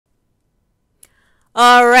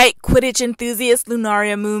Alright, Quidditch enthusiast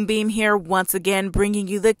Lunaria Moonbeam here once again, bringing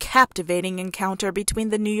you the captivating encounter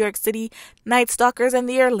between the New York City Nightstalkers and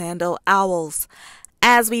the Orlando Owls.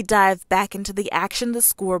 As we dive back into the action, the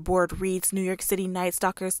scoreboard reads New York City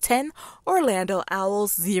Nightstalkers 10, Orlando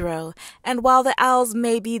Owls 0. And while the Owls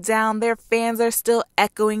may be down, their fans are still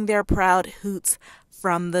echoing their proud hoots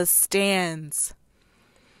from the stands.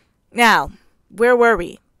 Now, where were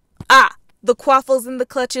we? The quaffles in the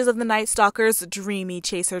clutches of the Nightstalkers' dreamy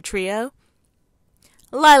chaser trio.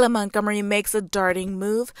 Lila Montgomery makes a darting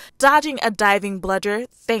move, dodging a diving bludger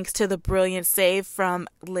thanks to the brilliant save from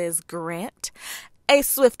Liz Grant. A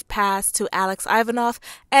swift pass to Alex Ivanoff,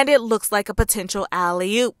 and it looks like a potential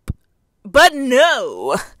alley-oop. But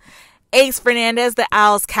no! Ace Fernandez, the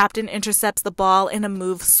Owls' captain, intercepts the ball in a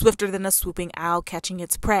move swifter than a swooping owl catching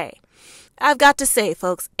its prey. I've got to say,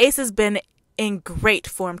 folks, Ace has been in great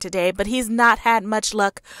form today, but he's not had much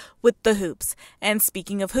luck with the hoops. And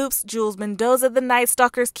speaking of hoops, Jules Mendoza, the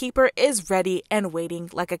Nightstalkers keeper, is ready and waiting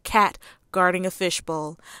like a cat guarding a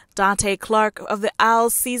fishbowl. Dante Clark of the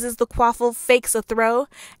Owls seizes the quaffle, fakes a throw,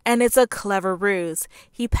 and it's a clever ruse.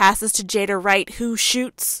 He passes to Jada Wright, who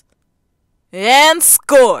shoots and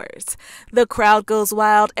scores. The crowd goes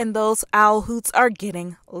wild, and those owl hoots are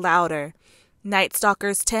getting louder.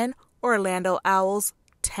 Nightstalkers 10, Orlando Owls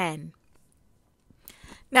 10.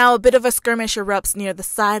 Now, a bit of a skirmish erupts near the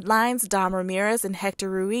sidelines. Dom Ramirez and Hector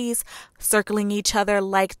Ruiz circling each other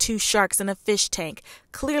like two sharks in a fish tank.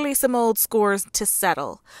 Clearly some old scores to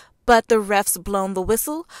settle. But the ref's blown the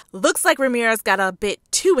whistle. Looks like Ramirez got a bit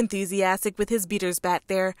too enthusiastic with his beater's bat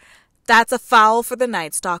there. That's a foul for the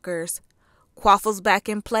Nightstalkers. Quaffle's back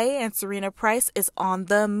in play, and Serena Price is on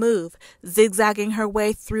the move, zigzagging her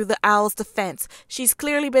way through the Owls' defense. She's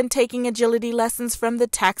clearly been taking agility lessons from the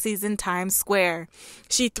taxis in Times Square.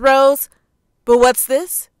 She throws, but what's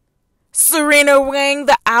this? Serena Wang,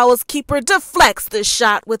 the Owls' keeper, deflects the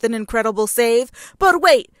shot with an incredible save. But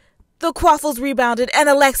wait, the Quaffle's rebounded, and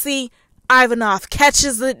Alexei Ivanoff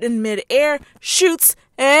catches it in midair, shoots,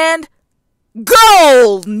 and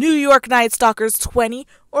goal! New York Nightstalkers 20,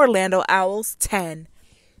 Orlando Owls 10.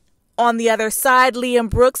 On the other side, Liam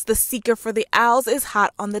Brooks, the seeker for the Owls, is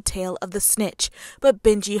hot on the tail of the snitch, but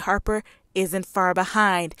Benji Harper isn't far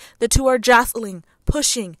behind. The two are jostling,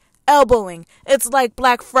 pushing, elbowing. It's like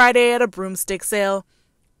Black Friday at a broomstick sale.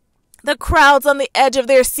 The crowd's on the edge of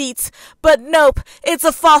their seats, but nope, it's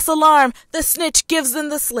a false alarm. The snitch gives them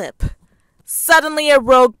the slip. Suddenly, a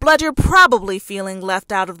rogue bludger, probably feeling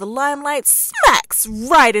left out of the limelight, smacks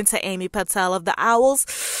right into Amy Patel of the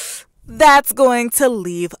Owls. That's going to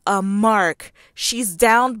leave a mark. She's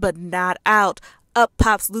down but not out. Up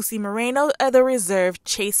pops Lucy Moreno, the reserve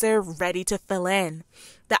chaser, ready to fill in.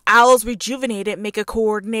 The Owls, rejuvenated, make a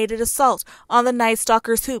coordinated assault on the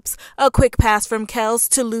Nightstalkers' hoops. A quick pass from Kells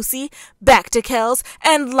to Lucy, back to Kells,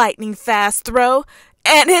 and lightning fast throw,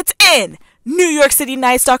 and it's in! New York City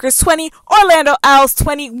Nightstalkers 20, Orlando Owls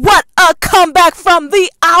 20. What a comeback from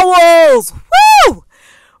the Owls! Woo!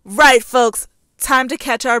 Right, folks, time to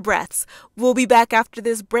catch our breaths. We'll be back after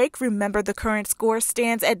this break. Remember, the current score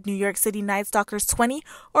stands at New York City Nightstalkers 20,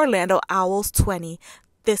 Orlando Owls 20.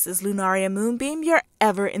 This is Lunaria Moonbeam, your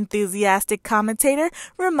ever-enthusiastic commentator,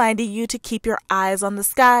 reminding you to keep your eyes on the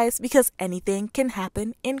skies because anything can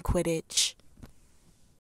happen in Quidditch.